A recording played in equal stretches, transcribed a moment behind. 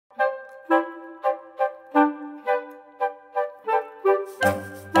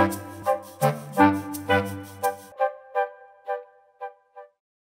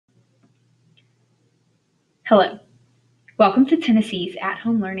Hello. Welcome to Tennessee's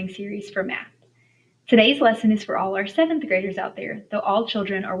at-home learning series for math. Today's lesson is for all our 7th graders out there, though all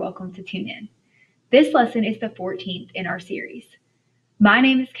children are welcome to tune in. This lesson is the 14th in our series. My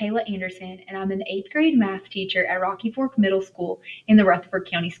name is Kayla Anderson, and I'm an 8th grade math teacher at Rocky Fork Middle School in the Rutherford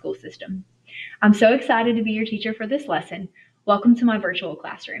County School System. I'm so excited to be your teacher for this lesson. Welcome to my virtual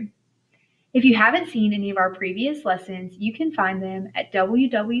classroom. If you haven't seen any of our previous lessons, you can find them at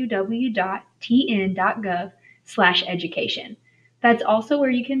www.tn.gov/education. That's also where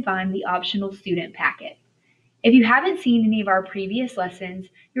you can find the optional student packet. If you haven't seen any of our previous lessons,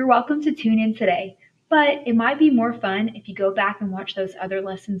 you're welcome to tune in today, but it might be more fun if you go back and watch those other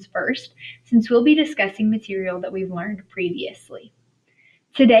lessons first, since we'll be discussing material that we've learned previously.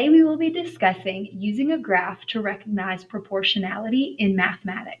 Today we will be discussing using a graph to recognize proportionality in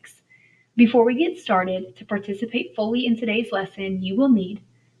mathematics. Before we get started, to participate fully in today's lesson, you will need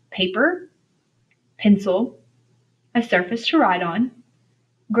paper, pencil, a surface to write on,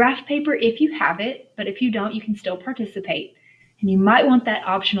 graph paper if you have it, but if you don't, you can still participate, and you might want that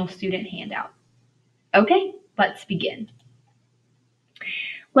optional student handout. Okay, let's begin.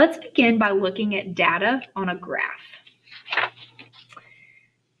 Let's begin by looking at data on a graph.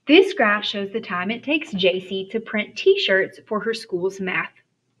 This graph shows the time it takes JC to print t-shirts for her school's math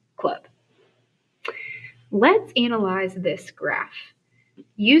club. Let's analyze this graph.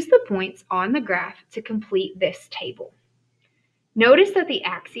 Use the points on the graph to complete this table. Notice that the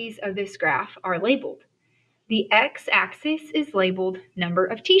axes of this graph are labeled. The x-axis is labeled number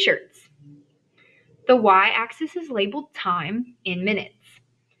of t-shirts. The y-axis is labeled time in minutes.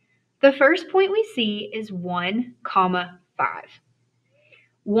 The first point we see is 1, 5.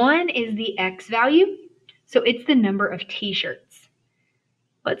 1 is the x value, so it's the number of t-shirts.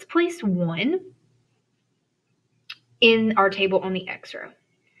 Let's place 1 in our table on the x row.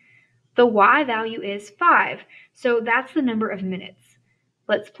 The y value is 5, so that's the number of minutes.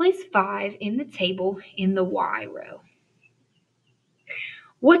 Let's place 5 in the table in the y row.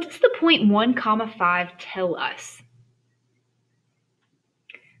 What does the point 1, 5 tell us?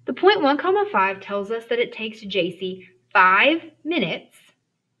 The point 1, 5 tells us that it takes JC 5 minutes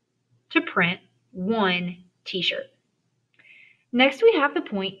to print 1 t-shirt. Next we have the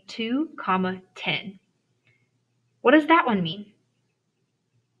point 2, 10. What does that one mean?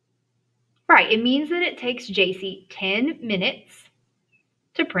 Right, it means that it takes JC 10 minutes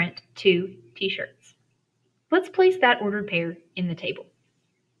to print 2 t-shirts. Let's place that ordered pair in the table.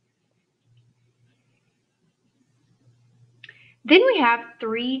 Then we have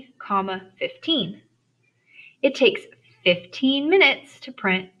 3, 15. It takes 15 minutes to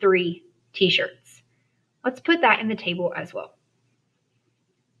print 3 t-shirts. Let's put that in the table as well.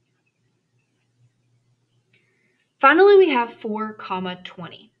 Finally, we have 4,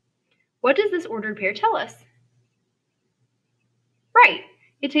 20. What does this ordered pair tell us? Right,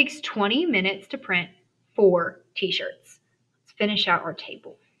 it takes 20 minutes to print 4 t-shirts. Let's finish out our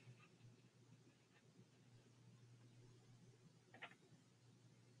table.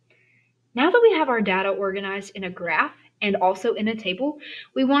 Now that we have our data organized in a graph and also in a table,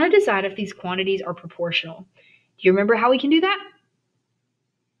 we want to decide if these quantities are proportional. Do you remember how we can do that?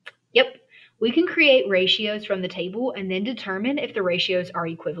 Yep. We can create ratios from the table and then determine if the ratios are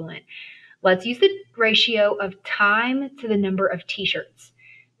equivalent. Let's use the ratio of time to the number of t-shirts.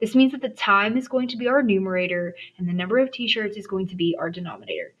 This means that the time is going to be our numerator and the number of t-shirts is going to be our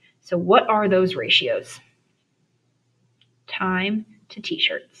denominator. So what are those ratios? Time to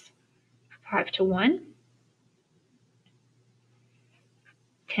t-shirts. 5 to 1,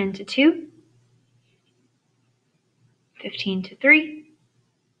 10 to 2, 15 to 3,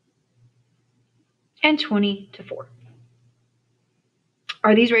 and 20 to 4.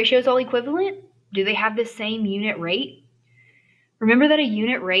 Are these ratios all equivalent? Do they have the same unit rate? Remember that a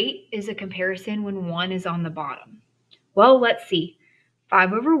unit rate is a comparison when 1 is on the bottom. Well, let's see.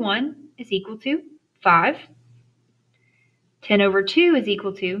 5 over 1 is equal to 5. 10 over 2 is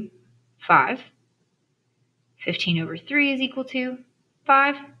equal to 5. 15 over 3 is equal to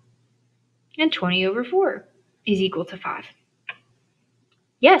 5. And 20 over 4 is equal to 5.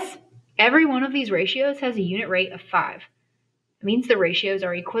 Yes, every one of these ratios has a unit rate of 5. It means the ratios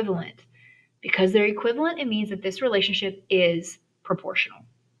are equivalent. Because they're equivalent, it means that this relationship is proportional.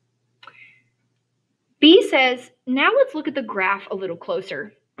 B says, now let's look at the graph a little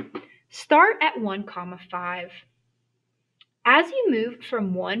closer. Start at 1, 5. As you move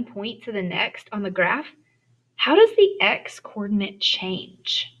from one point to the next on the graph, how does the x coordinate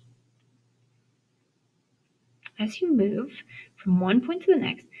change? As you move from one point to the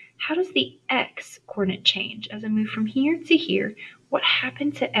next, how does the x coordinate change? As I move from here to here, what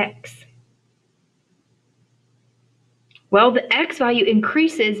happened to x? Well, the x value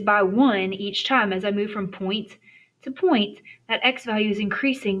increases by 1 each time as I move from point to point. That x value is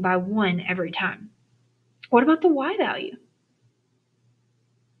increasing by 1 every time. What about the y value?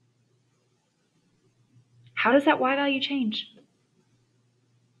 How does that y value change?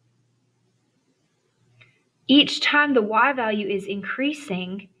 Each time the y value is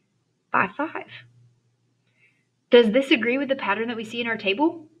increasing by 5. Does this agree with the pattern that we see in our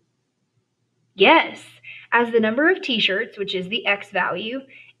table? Yes. As the number of t-shirts, which is the x value,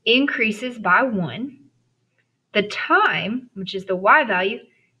 increases by 1, the time, which is the y value,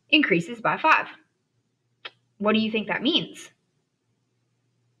 increases by 5. What do you think that means?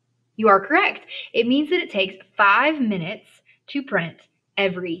 You are correct. It means that it takes 5 minutes to print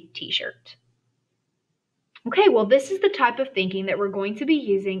every t-shirt. Okay, well, this is the type of thinking that we're going to be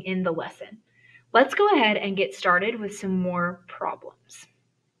using in the lesson. Let's go ahead and get started with some more problems.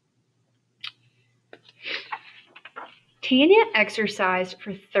 Tanya exercised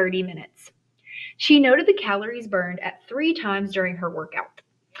for 30 minutes. She noted the calories burned at 3 times during her workout.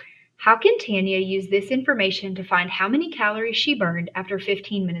 How can Tanya use this information to find how many calories she burned after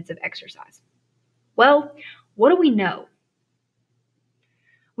 15 minutes of exercise? Well, what do we know?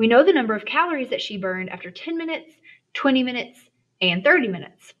 We know the number of calories that she burned after 10 minutes, 20 minutes, and 30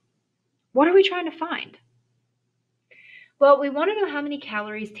 minutes. What are we trying to find? Well, we want to know how many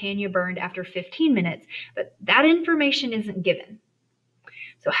calories Tanya burned after 15 minutes, but that information isn't given.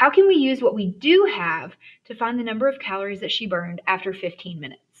 So how can we use what we do have to find the number of calories that she burned after 15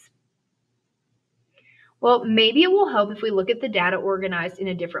 minutes? Well, maybe it will help if we look at the data organized in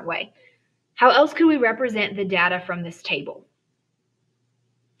a different way. How else could we represent the data from this table?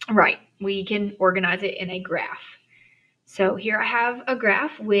 Right, we can organize it in a graph. So here I have a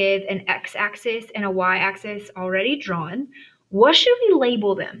graph with an x-axis and a y-axis already drawn. What should we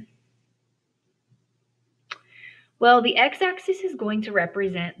label them? Well, the x-axis is going to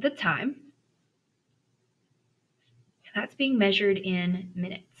represent the time. That's being measured in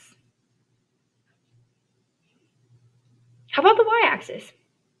minutes. How about the y-axis?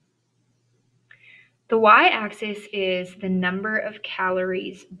 The y-axis is the number of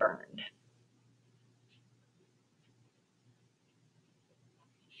calories burned.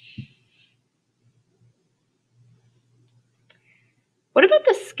 What about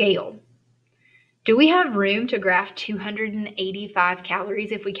the scale? Do we have room to graph 285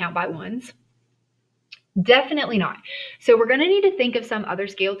 calories if we count by ones? Definitely not. So we're going to need to think of some other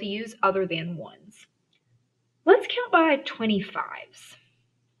scale to use other than ones. Let's count by 25s.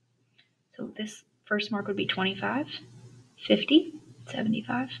 So this first mark would be 25, 50,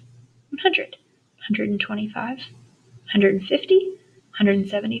 75, 100, 125, 150,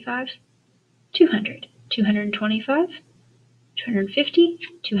 175, 200, 225, 250,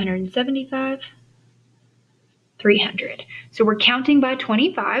 275, 300. So we're counting by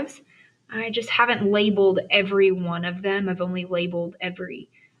 25s. I just haven't labeled every one of them. I've only labeled every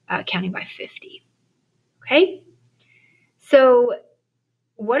counting by 50. Okay? So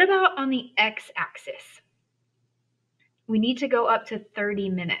what about on the x-axis? We need to go up to 30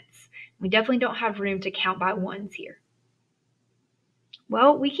 minutes. We definitely don't have room to count by ones here.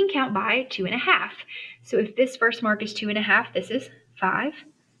 Well, we can count by 2.5. So if this first mark is 2.5, this is 5,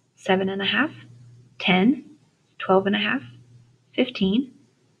 7.5, 10, 12.5, 15,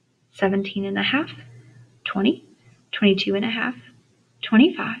 17.5, 20, 22.5,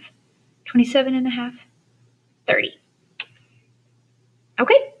 25, 27.5, 30.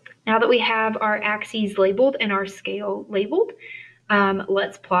 Okay, now that we have our axes labeled and our scale labeled,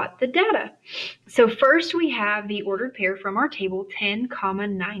 let's plot the data. So first we have the ordered pair from our table, 10,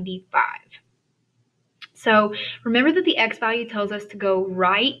 95. So remember that the x value tells us to go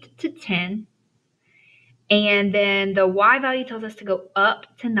right to 10, and then the y value tells us to go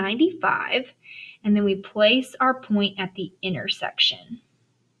up to 95, and then we place our point at the intersection.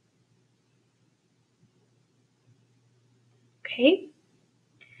 Okay.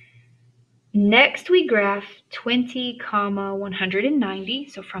 Next, we graph 20, 190.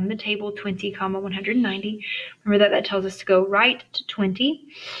 So from the table 20, 190, remember that tells us to go right to 20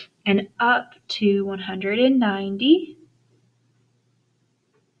 and up to 190.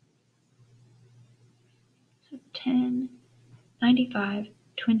 So 10, 95,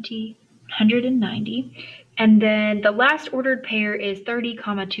 20, 190. And then the last ordered pair is 30,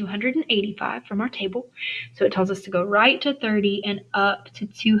 285 from our table. So it tells us to go right to 30 and up to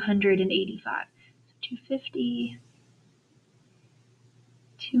 285. 250,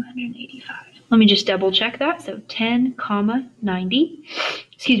 285. Let me just double check that. So 10, 90,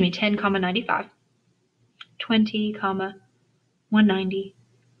 10, 95, 20, 190,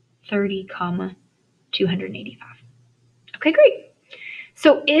 30, 285. Okay, great.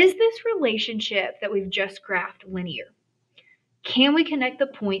 So is this relationship that we've just graphed linear? Can we connect the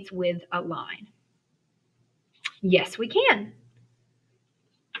points with a line? Yes, we can.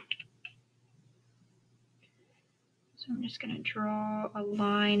 So I'm just going to draw a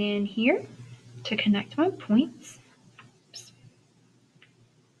line in here to connect my points. Oops.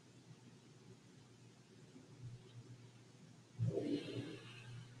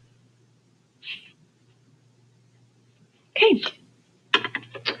 Okay.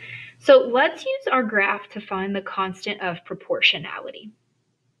 So let's use our graph to find the constant of proportionality.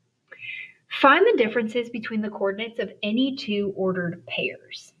 Find the differences between the coordinates of any two ordered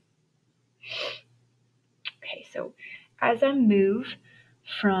pairs. Okay, so as I move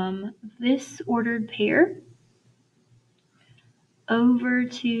from this ordered pair over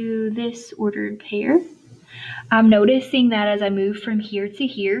to this ordered pair, I'm noticing that as I move from here to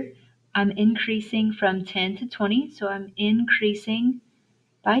here, I'm increasing from 10 to 20, so I'm increasing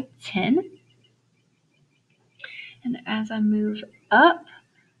by 10. And as I move up,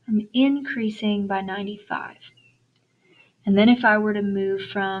 I'm increasing by 95. And then if I were to move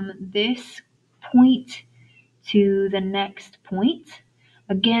from this point to the next point,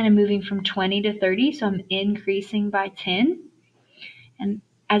 again, I'm moving from 20 to 30, so I'm increasing by 10. And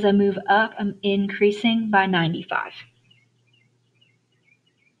as I move up, I'm increasing by 95.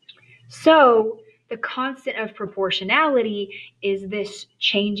 So the constant of proportionality is this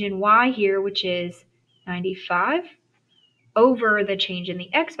change in y here, which is 95, over the change in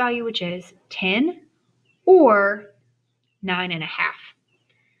the x value, which is 10, or 9.5.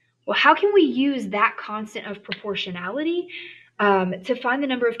 Well, how can we use that constant of proportionality to find the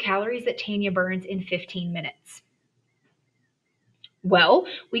number of calories that Tanya burns in 15 minutes? Well,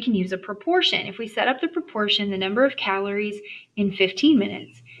 we can use a proportion. If we set up the proportion, the number of calories in 15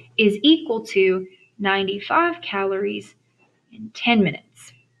 minutes is equal to 95 calories in 10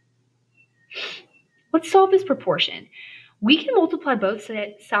 minutes. Let's solve this proportion. We can multiply both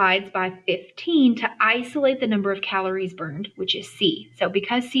sides by 15 to isolate the number of calories burned, which is C. So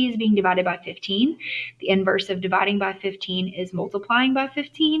because C is being divided by 15, the inverse of dividing by 15 is multiplying by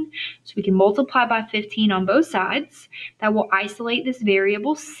 15. So we can multiply by 15 on both sides. That will isolate this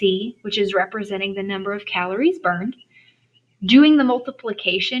variable C, which is representing the number of calories burned. Doing the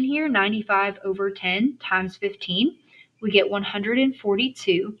multiplication here, 95 over 10 times 15, we get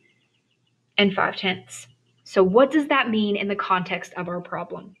 142 and 5/10. So what does that mean in the context of our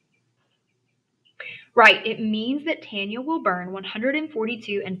problem? Right, it means that Tanya will burn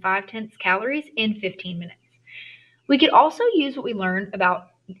 142 and 5/10 calories in 15 minutes. We could also use what we learned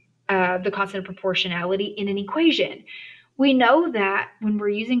about the constant of proportionality in an equation. We know that when we're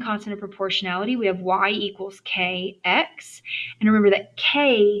using constant of proportionality, we have y equals kx. And remember that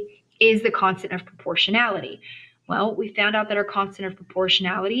k is the constant of proportionality. Well, we found out that our constant of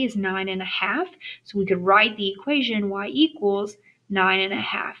proportionality is 9.5. So we could write the equation y equals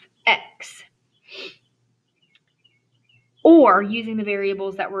 9.5x. Or using the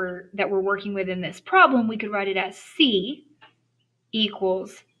variables that we're working with in this problem, we could write it as c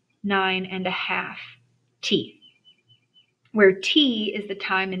equals 9.5t, where t is the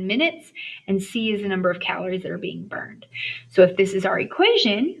time in minutes and c is the number of calories that are being burned. So if this is our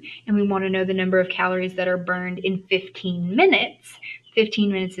equation and we want to know the number of calories that are burned in 15 minutes,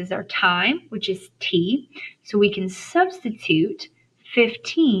 15 minutes is our time, which is t. So we can substitute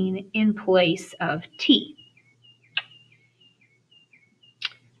 15 in place of t.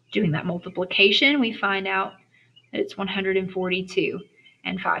 Doing that multiplication, we find out that it's 142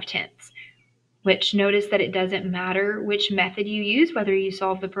 and 5/10. Which notice that it doesn't matter which method you use, whether you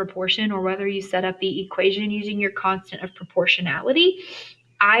solve the proportion or whether you set up the equation using your constant of proportionality.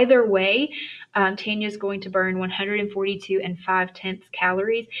 Either way, Tanya is going to burn 142 and 5/10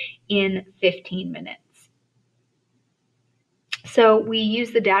 calories in 15 minutes. So we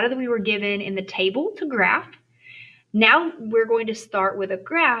use the data that we were given in the table to graph. Now we're going to start with a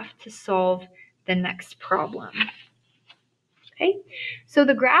graph to solve the next problem. Okay, so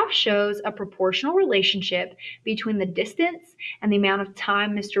the graph shows a proportional relationship between the distance and the amount of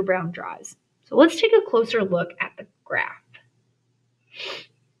time Mr. Brown drives. So let's take a closer look at the graph.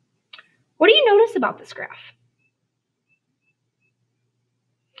 What do you notice about this graph?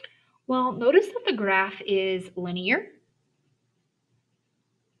 Well, notice that the graph is linear,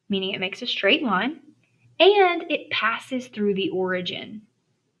 meaning it makes a straight line, and it passes through the origin.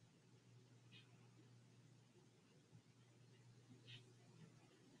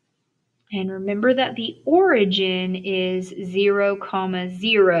 And remember that the origin is 0,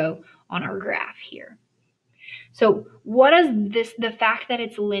 0 on our graph here. So what does the fact that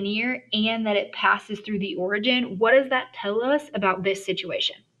it's linear and that it passes through the origin, what does that tell us about this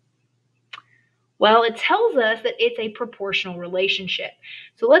situation? Well, it tells us that it's a proportional relationship.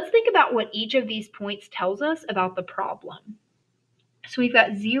 So let's think about what each of these points tells us about the problem. So we've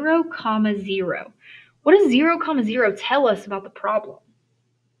got 0, 0. What does 0, 0 tell us about the problem?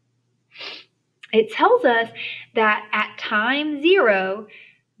 It tells us that at time 0,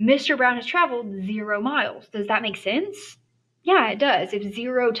 Mr. Brown has traveled 0 miles. Does that make sense? Yeah, it does. If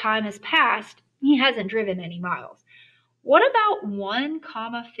 0 time has passed, he hasn't driven any miles. What about 1,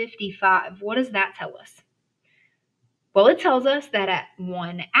 55? What does that tell us? Well, it tells us that at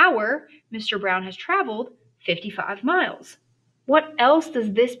 1 hour, Mr. Brown has traveled 55 miles. What else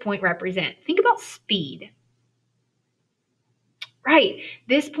does this point represent? Think about speed. Right,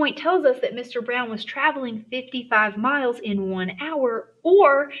 this point tells us that Mr. Brown was traveling 55 miles in 1 hour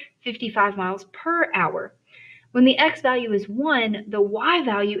or 55 miles per hour. When the x value is 1, the y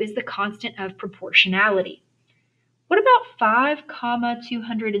value is the constant of proportionality. What about 5,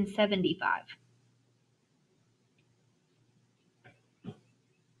 275?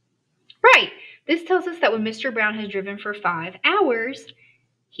 Right, this tells us that when Mr. Brown has driven for 5 hours,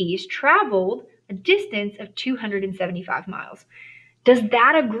 he's traveled a distance of 275 miles. Does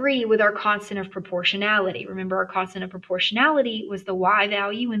that agree with our constant of proportionality? Remember, our constant of proportionality was the y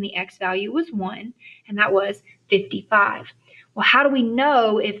value and the x value was 1, and that was 55. Well, how do we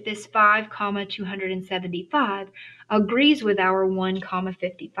know if this 5, 275 agrees with our 1,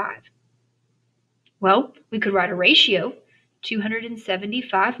 55? Well, we could write a ratio,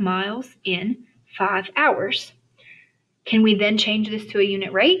 275 miles in 5 hours. Can we then change this to a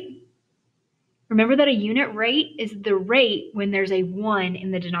unit rate? Remember that a unit rate is the rate when there's a 1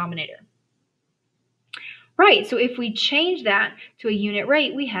 in the denominator. Right, so if we change that to a unit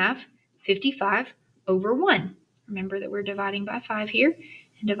rate, we have 55 over 1. Remember that we're dividing by 5 here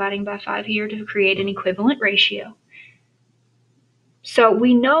and dividing by 5 here to create an equivalent ratio. So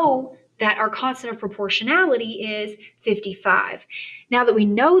we know that our constant of proportionality is 55. Now that we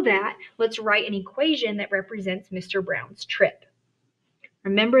know that, let's write an equation that represents Mr. Brown's trip.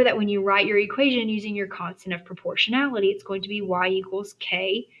 Remember that when you write your equation using your constant of proportionality, it's going to be y equals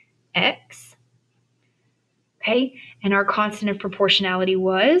kx. Okay, and our constant of proportionality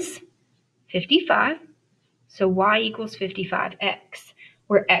was 55. So y equals 55x,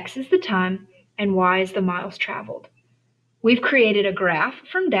 where x is the time and y is the miles traveled. We've created a graph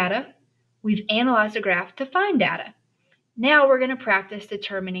from data. We've analyzed a graph to find data. Now we're going to practice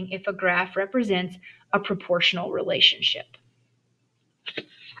determining if a graph represents a proportional relationship.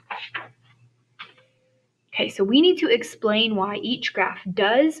 Okay, so we need to explain why each graph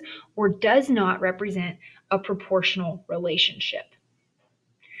does or does not represent a proportional relationship.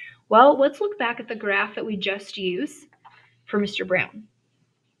 Well, let's look back at the graph that we just used for Mr. Brown.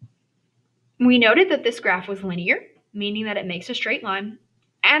 We noted that this graph was linear, meaning that it makes a straight line,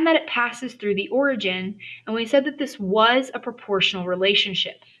 and that it passes through the origin, and we said that this was a proportional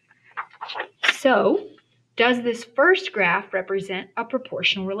relationship. So, does this first graph represent a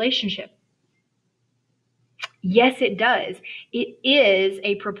proportional relationship? Yes, it does. It is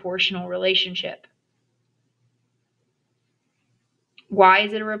a proportional relationship. Why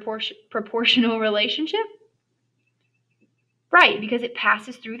is it a proportional relationship? Right, because it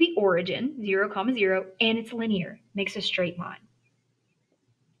passes through the origin, 0, 0, and it's linear, makes a straight line.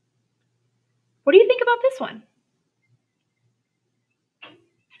 What do you think about this one?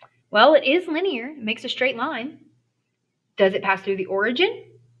 Well, it is linear, makes a straight line. Does it pass through the origin?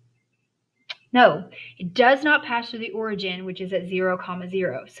 No, it does not pass through the origin, which is at 0,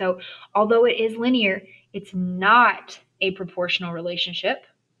 0. So although it is linear, it's not a proportional relationship.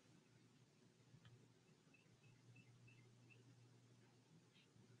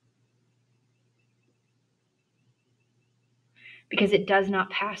 Because it does not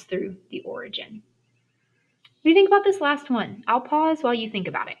pass through the origin. What do you think about this last one? I'll pause while you think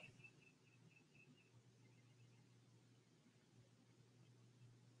about it.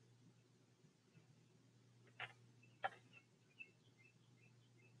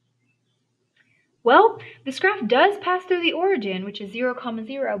 Well, this graph does pass through the origin, which is 0,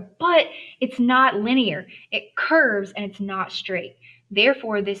 0, but it's not linear. It curves and it's not straight.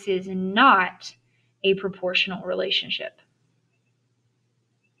 Therefore, this is not a proportional relationship.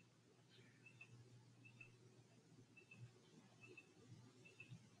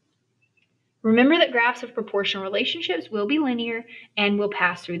 Remember that graphs of proportional relationships will be linear and will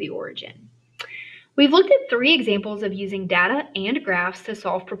pass through the origin. We've looked at 3 examples of using data and graphs to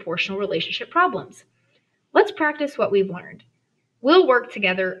solve proportional relationship problems. Let's practice what we've learned. We'll work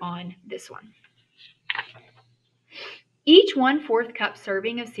together on this one. Each 1/4 cup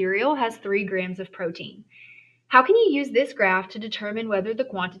serving of cereal has 3 grams of protein. How can you use this graph to determine whether the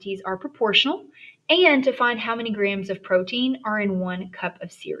quantities are proportional and to find how many grams of protein are in 1 cup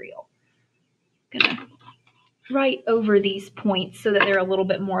of cereal? I'm gonna write over these points so that they're a little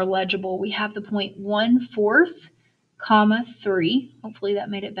bit more legible. We have the point 1/4, comma 3. Hopefully that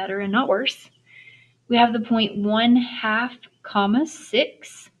made it better and not worse. We have the point 1/2, comma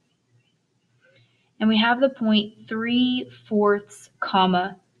 6. And we have the point 3/4,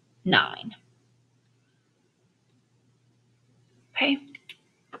 comma 9. Okay.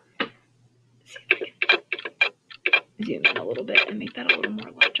 Zoom in a little bit and make that a little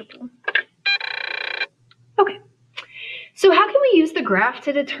more legible. Okay. So how can we use the graph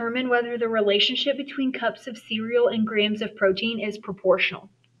to determine whether the relationship between cups of cereal and grams of protein is proportional?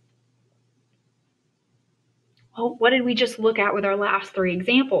 Well, what did we just look at with our last 3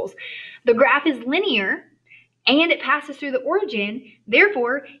 examples? The graph is linear and it passes through the origin,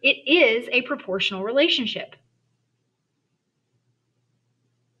 therefore it is a proportional relationship.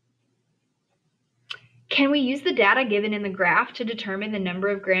 Can we use the data given in the graph to determine the number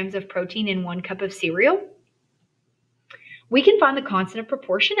of grams of protein in 1 cup of cereal? We can find the constant of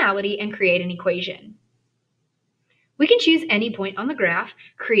proportionality and create an equation. We can choose any point on the graph,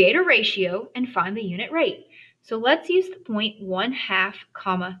 create a ratio, and find the unit rate. So let's use the point 1/2,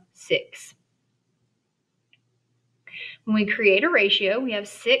 comma 6. When we create a ratio, we have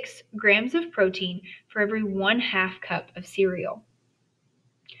 6 grams of protein for every 1/2 cup of cereal.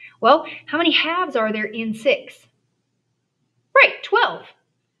 Well, how many halves are there in 6? Right, 12.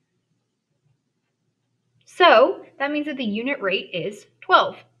 So that means that the unit rate is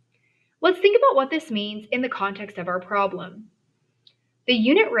 12. Let's think about what this means in the context of our problem. The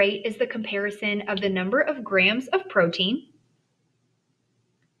unit rate is the comparison of the number of grams of protein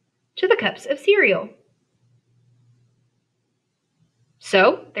to the cups of cereal.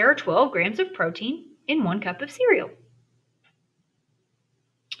 So there are 12 grams of protein in 1 cup of cereal.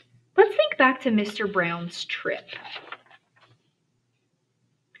 Let's think back to Mr. Brown's trip.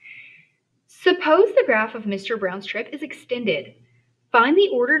 Suppose the graph of Mr. Brown's trip is extended. Find the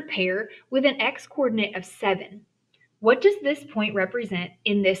ordered pair with an x-coordinate of 7. What does this point represent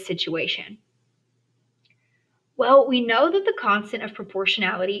in this situation? Well, we know that the constant of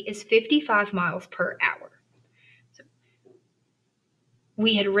proportionality is 55 miles per hour. So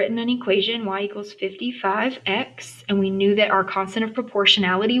we had written an equation, y equals 55x, and we knew that our constant of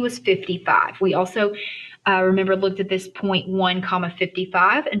proportionality was 55. We also remember looked at this point 1 comma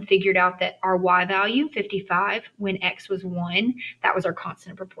 55 and figured out that our y value 55 when x was 1, that was our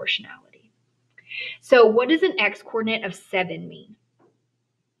constant of proportionality. So what does an x coordinate of 7 mean?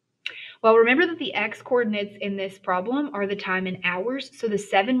 Well, remember that the x coordinates in this problem are the time in hours, so the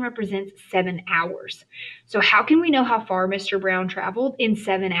 7 represents 7 hours. So how can we know how far Mr. Brown traveled in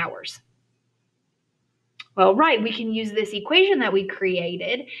 7 hours? Well, right, we can use this equation that we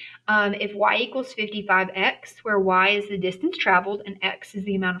created. If y equals 55x, where y is the distance traveled and x is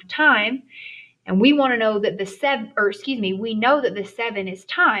the amount of time, and we want to know that we know that the 7 is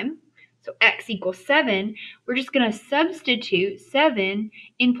time, so x equals 7, we're just going to substitute 7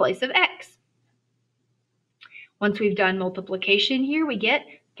 in place of x. Once we've done multiplication here, we get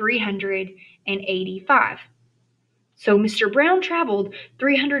 385. So Mr. Brown traveled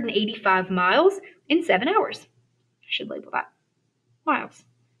 385 miles in 7 hours. I should label that. Miles.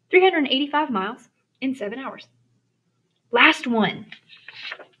 385 miles in 7 hours. Last one.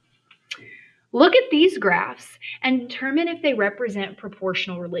 Look at these graphs and determine if they represent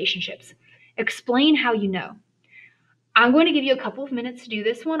proportional relationships. Explain how you know. I'm going to give you a couple of minutes to do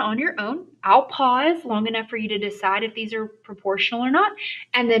this one on your own. I'll pause long enough for you to decide if these are proportional or not,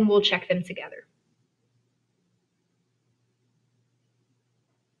 and then we'll check them together.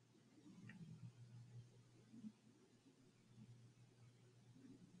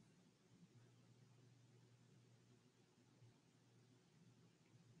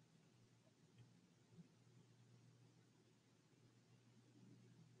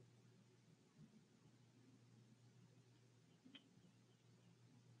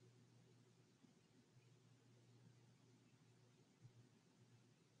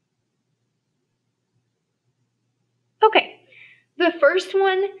 Okay, the first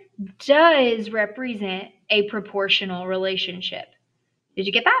one does represent a proportional relationship. Did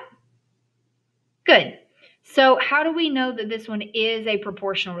you get that? Good. So how do we know that this one is a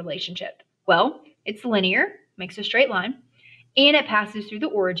proportional relationship? Well, it's linear, makes a straight line, and it passes through the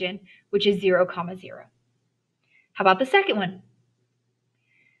origin, which is 0, 0. How about the second one?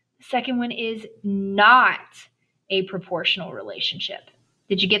 The second one is not a proportional relationship.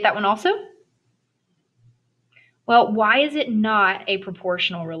 Did you get that one also? Well, why is it not a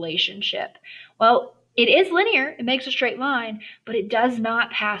proportional relationship? Well, it is linear, it makes a straight line, but it does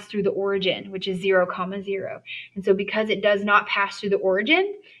not pass through the origin, which is 0, 0. And so because it does not pass through the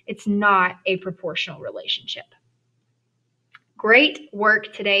origin, it's not a proportional relationship. Great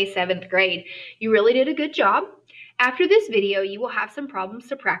work today, 7th grade. You really did a good job. After this video, you will have some problems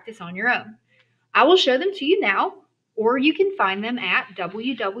to practice on your own. I will show them to you now, or you can find them at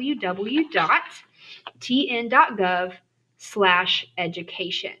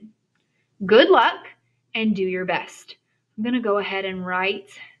www.tn.gov/education. Good luck and do your best. I'm going to go ahead and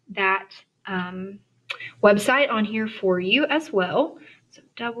write that website on here for you as well. So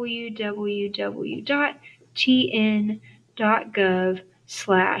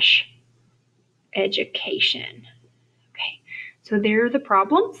www.tn.gov/education. Okay, so there are the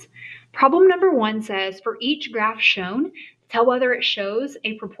problems. Problem number 1 says, for each graph shown, tell whether it shows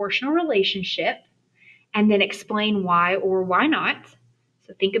a proportional relationship and then explain why or why not.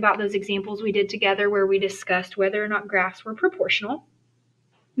 So think about those examples we did together where we discussed whether or not graphs were proportional.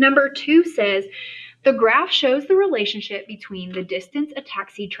 Number 2 says, the graph shows the relationship between the distance a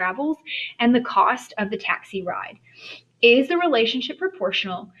taxi travels and the cost of the taxi ride. Is the relationship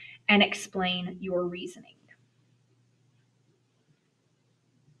proportional? And explain your reasoning.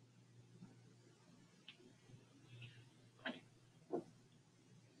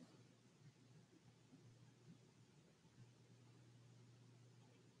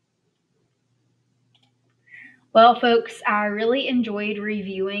 Well, folks, I really enjoyed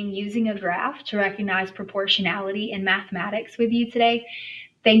reviewing using a graph to recognize proportionality in mathematics with you today.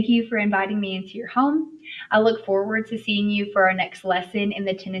 Thank you for inviting me into your home. I look forward to seeing you for our next lesson in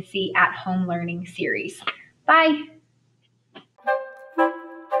the Tennessee at Home Learning series. Bye.